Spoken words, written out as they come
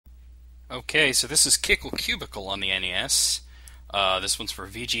Okay, so this is Kickle Cubicle on the NES. This one's for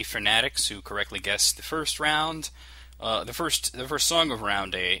vgfanatix, who correctly guessed the first round. The first song of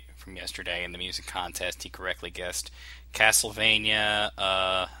round 8 from yesterday in the music contest. He correctly guessed Castlevania,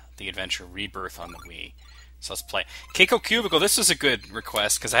 The Adventure Rebirth on the Wii. So let's play Kickle Cubicle. This is a good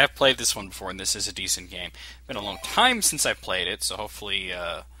request because I have played this one before, and this is a decent game. Been a long time since I played it, so hopefully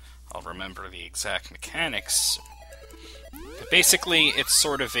I'll remember the exact mechanics. But basically, it's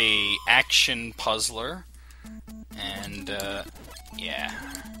sort of a action puzzler, and yeah,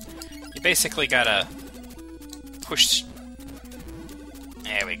 you basically gotta push.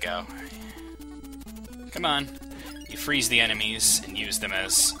 There we go. Come on, you freeze the enemies and use them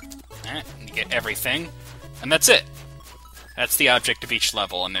as, and you get everything, and that's it. That's the object of each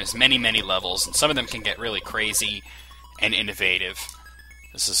level, and there's many, many levels, and some of them can get really crazy and innovative.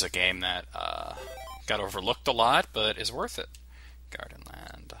 This is a game that got overlooked a lot, but is worth it. Garden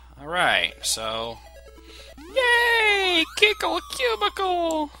Land. Alright, so... Yay! Kickle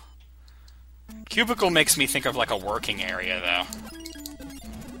Cubicle! Cubicle makes me think of like a working area, though.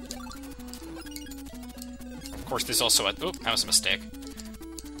 Of course, there's also a... Oop, that was a mistake.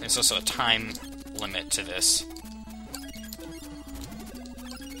 There's also a time limit to this.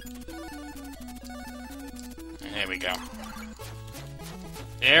 There we go.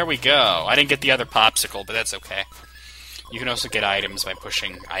 There we go. I didn't get the other popsicle, but that's okay. You can also get items by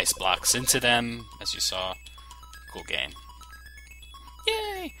pushing ice blocks into them, as you saw. Cool game.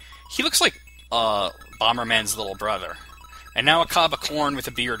 Yay! He looks like Bomberman's little brother. And now a cob of corn with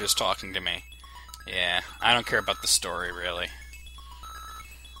a beard is talking to me. Yeah, I don't care about the story, really.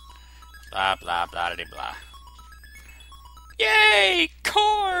 Blah, blah, blah, blah, blah. Yay!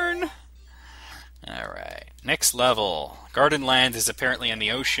 Corn! Alright. Next level. Garden Land is apparently in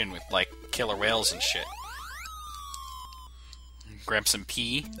the ocean with, like, killer whales and shit. Grab some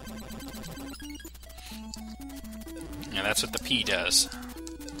pea. Yeah, that's what the pea does.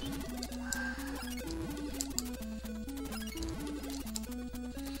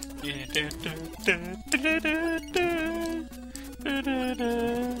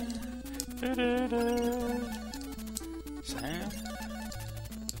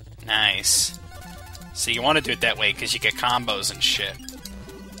 Nice. So you want to do it that way because you get combos and shit.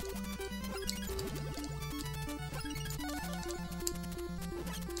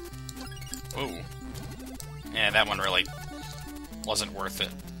 Ooh. Yeah, that one really wasn't worth it.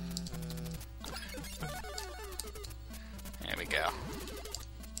 There we go.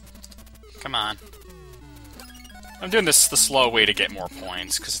 Come on. I'm doing this the slow way to get more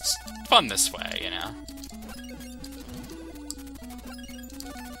points, because it's fun this way, you know?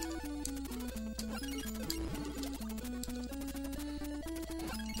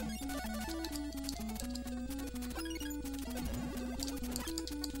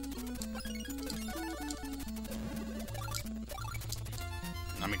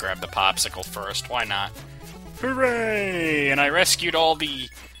 Let me grab the popsicle first, why not? Hooray! And I rescued all the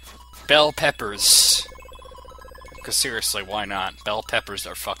bell peppers. Because seriously, why not? Bell peppers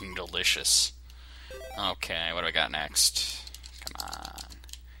are fucking delicious. Okay, what do I got next? Come on.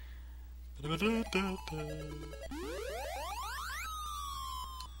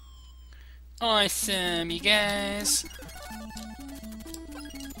 Awesome, you guys!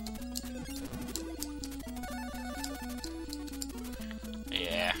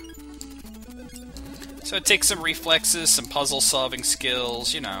 Yeah. So it takes some reflexes, some puzzle-solving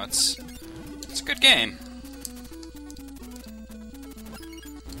skills, you know, it's a good game.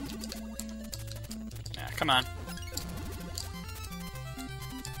 Yeah, come on.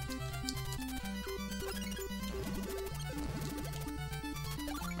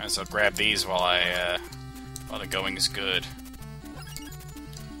 Might as well grab these while while the going is good.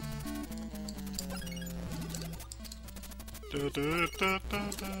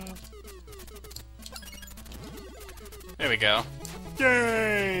 There we go.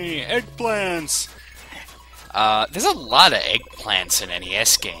 Yay! Eggplants! There's a lot of eggplants in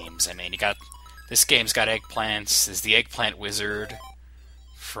NES games. I mean, this game's got eggplants. There's the Eggplant Wizard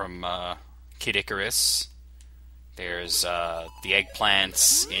from Kid Icarus. There's the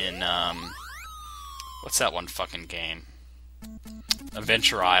eggplants in what's that one fucking game?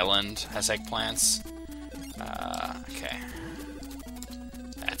 Adventure Island has eggplants. Okay.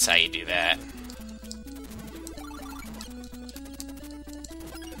 That's how you do that.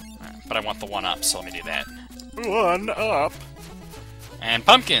 But I want the 1-up, so let me do that. 1-up! And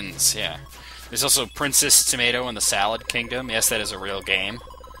pumpkins, yeah. There's also Princess Tomato in the Salad Kingdom. Yes, that is a real game.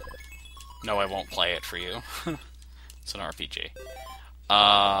 No, I won't play it for you. It's an RPG.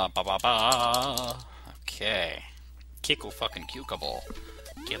 Ba ba ba. Okay. Kickle fucking Cubicle.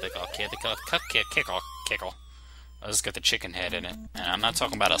 Cubicle, cubicle, kickle, kickle. Oh, this has got the chicken head in it. And I'm not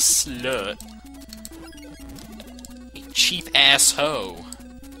talking about a slut. A cheap ass hoe.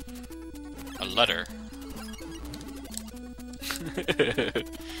 A lutter.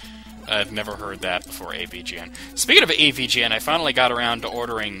 I've never heard that before, AVGN. Speaking of AVGN, I finally got around to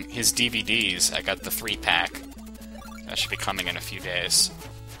ordering his DVDs. I got the 3-pack. That should be coming in a few days.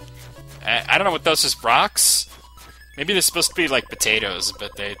 I don't know what those is, rocks? Maybe they're supposed to be like potatoes,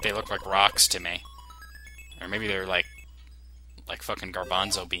 but they look like rocks to me. Or maybe they're like fucking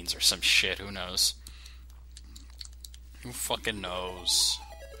garbanzo beans or some shit, who knows? Who fucking knows?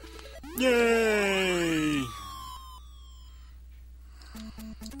 Yay!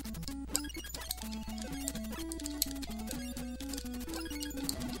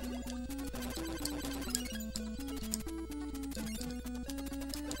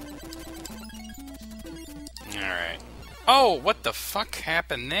 Alright. Oh, what the fuck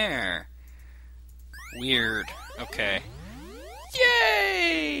happened there? Weird. Okay.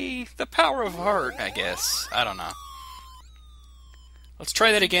 Yay! The power of heart, I guess. I don't know. Let's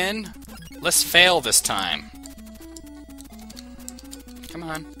try that again. Let's fail this time. Come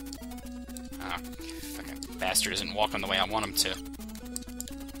on. Ah, fucking bastard isn't walking the way I want him to.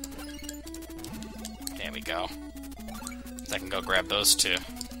 There we go. I can go grab those two.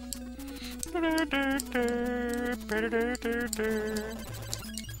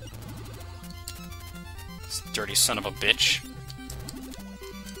 This dirty son of a bitch.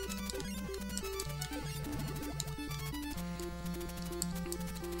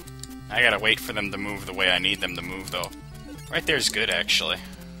 I gotta wait for them to move the way I need them to move, though. Right there's good, actually.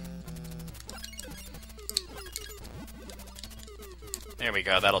 There we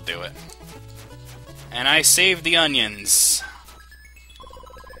go, that'll do it. And I saved the onions.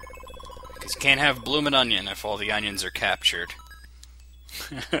 Because you can't have bloomin' onion if all the onions are captured.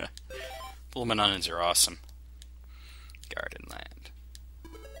 Bloomin' onions are awesome. Garden land.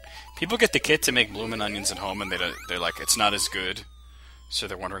 People get the kit to make bloomin' onions at home and they're like, it's not as good. So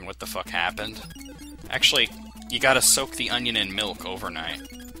they're wondering what the fuck happened. Actually, you gotta soak the onion in milk overnight.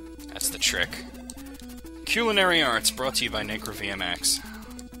 That's the trick. Culinary Arts, brought to you by vgfanatix.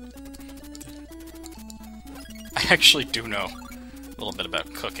 I actually do know a little bit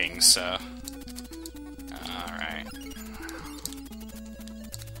about cooking, so... Alright.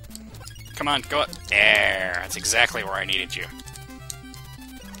 Come on, go up. There! That's exactly where I needed you.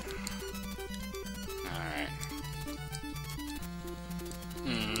 Alright.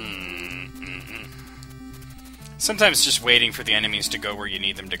 Sometimes just waiting for the enemies to go where you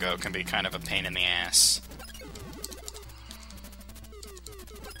need them to go can be kind of a pain in the ass.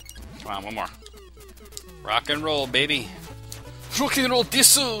 Come on, one more. Rock and roll, baby. Rock and roll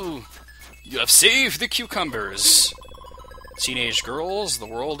tissue! You have saved the cucumbers. Teenage girls, the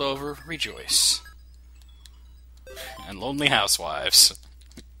world over, rejoice. And lonely housewives.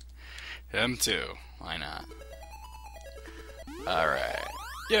 Them too. Why not? Alright.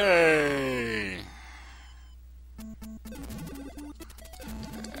 Yay!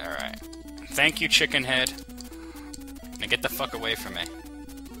 Alright. Thank you, chicken head. Now get the fuck away from me.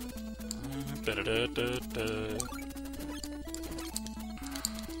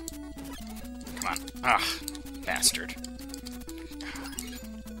 Come on. Ah, bastard.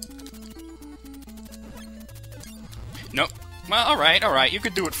 Nope. Well, alright. You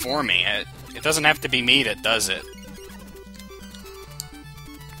could do it for me. It doesn't have to be me that does it.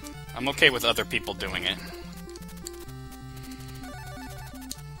 I'm okay with other people doing it.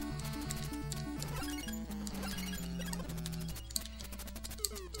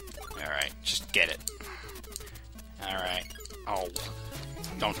 Alright, just get it. Alright. Oh.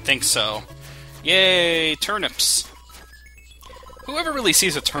 Don't think so. Yay, turnips! Whoever really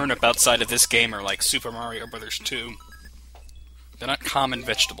sees a turnip outside of this game or like Super Mario Bros. 2, they're not common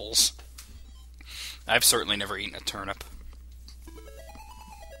vegetables. I've certainly never eaten a turnip.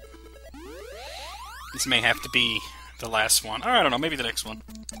 This may have to be the last one. Or, I don't know, maybe the next one.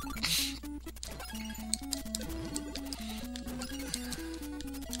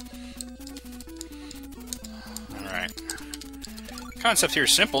 Alright. Concept here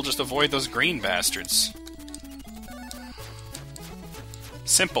is simple, just avoid those green bastards.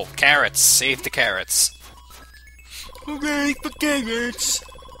 Simple. Carrots. Save the carrots. Okay, the carrots!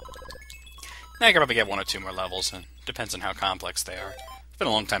 Now I can probably get one or two more levels. Depends on how complex they are. It's been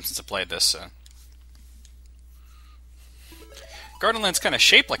a long time since I played this, so... Gardenland's kind of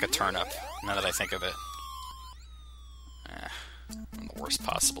shaped like a turnip, now that I think of it. I'm in the worst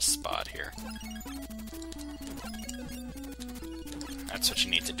possible spot here. That's what you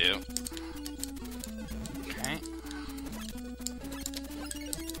need to do. Okay.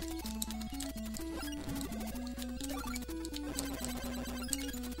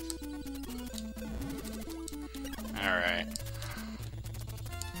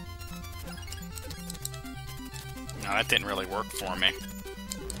 No, that didn't really work for me.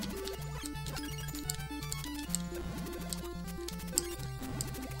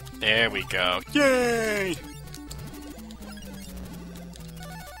 There we go. Yay!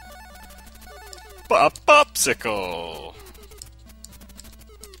 Popsicle!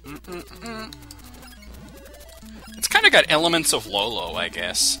 It's kind of got elements of Lolo, I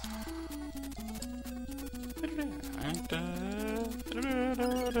guess.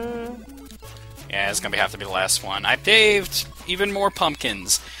 Yeah, it's gonna have to be the last one. I paved even more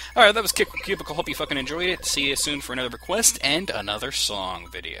pumpkins. Alright, that was Kickle Cubicle. Hope you fucking enjoyed it. See you soon for another request and another song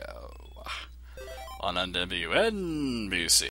video on NWNBC.